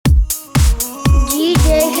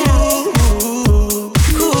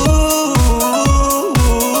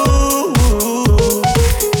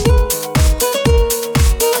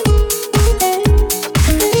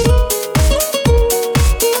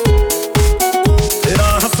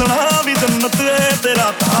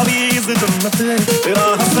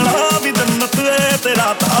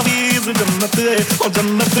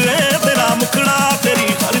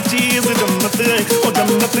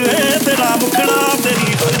जन्नत है तेरा मुखड़ा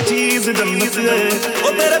तेरी हर चीज जन्नत है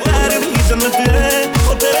ओ तेरे पैर भी जन्नत है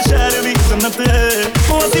ओ तेरे शहर भी जन्नत है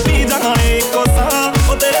ओ असी भी जहाँ एक कोसा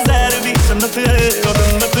ओ तेरे जहर भी जन्नत है ओ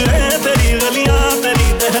जन्नत है तेरी गलियां तेरी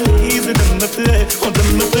दहलीज जन्नत है ओ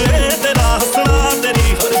जन्नत है तेरा हंसना तेरी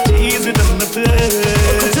हर चीज जन्नत है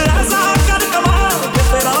कुछ ऐसा कर कमाल के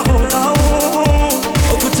तेरा हो जाऊं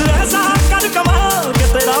ओ कुछ ऐसा कर कमाल के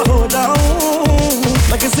तेरा हो जाऊं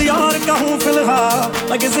मैं किसी और का हूँ फिलहाल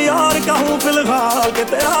मैं किसी और का हूँ फिलहाल के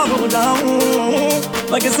तेरा हो जाऊं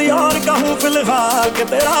मैं किसी और का हूँ फिलहाल के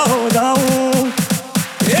तेरा हो जाऊं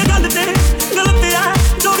ये गलत है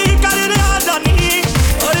जो भी कर रहा जानी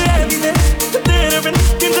और ये भी ने तेरे बिन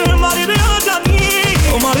किंतु मारी रहा जानी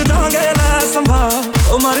ओ मर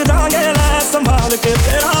जाएंगे ला संभाल के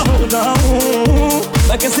तेरा हो जाऊं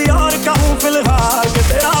मैं किसी और का हूँ फिलहाल के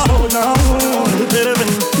तेरा हो जाऊं तेरे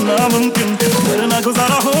बिन नामुमकिन तेरे ना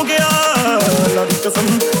गुजारा हो गया अल्लाह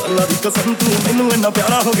दी कसम तू मैनू इन्ना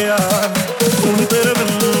प्यारा हो गया तेरे बिन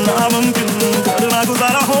नामुमकिन तेरे ना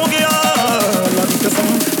गुजारा हो गया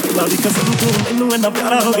अल्लाह दी कसम तू मैनू इन्ना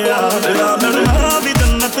प्यारा हो गया तेरा लड़ना भी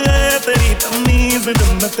जन्नत है तेरी तमीज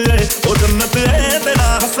जन्नत है ओ जन्नत है तेरा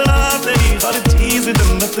हंसना तेरी हर चीज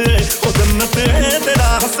जन्नत है ओ जन्नत है तेरा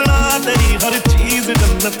हंसना तेरी हर चीज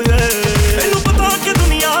जन्नत है मैनू पता कि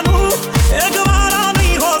दुनिया नू ये गवारा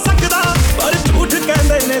नहीं हो सकदा पर झूठ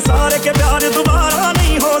कहंदे ने सारे के प्यार दोबारा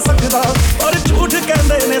नहीं हो सकदा और झूठ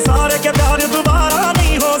कहंदे ने सारे के प्यार दोबारा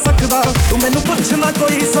नहीं हो सकदा तू मैनू पूछना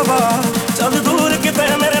कोई सवाल चल दूर किते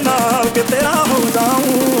मेरे नाल के तेरा हो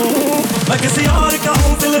जाऊं मैं किसी और का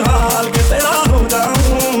हूँ फिलहाल के तेरा हो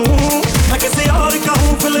जाऊं मैं किसी और का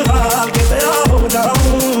हूँ फिलहाल के तेरा हो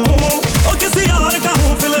जाऊं और किसी और का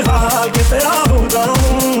हूँ फिलहाल के तेरा हो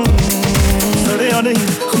जाऊं सड़िया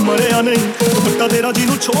नहीं मरिया नहीं दुपट्टा तेरा जी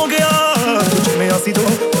नू छो गया चुनिया सी तो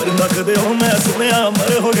पर नख दे मैं सुनिया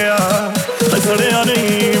मर हो गया सड़िया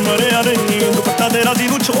नहीं मरिया नहीं दुपट्टा तेरा जी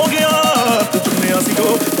नू छो गया चुनिया सी तो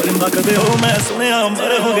पर नख दे मैं सुनिया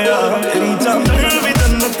मर हो गया तेरी चादर भी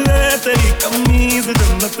जन्नत है तेरी कमीज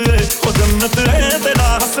जन्नत है ओ जन्नत है तेरा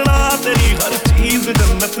हंसना तेरी हर चीज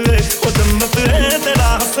जन्नत है ओ जन्नत है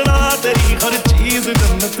तेरा हंसना तेरी हर चीज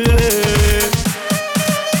जन्नत है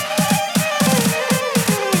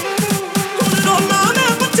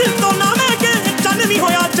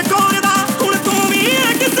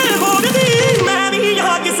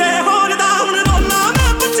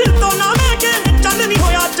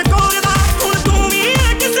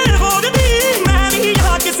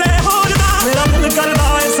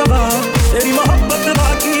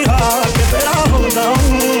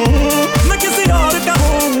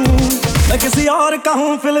मैं किसी और का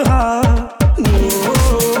हूँ फिलहाल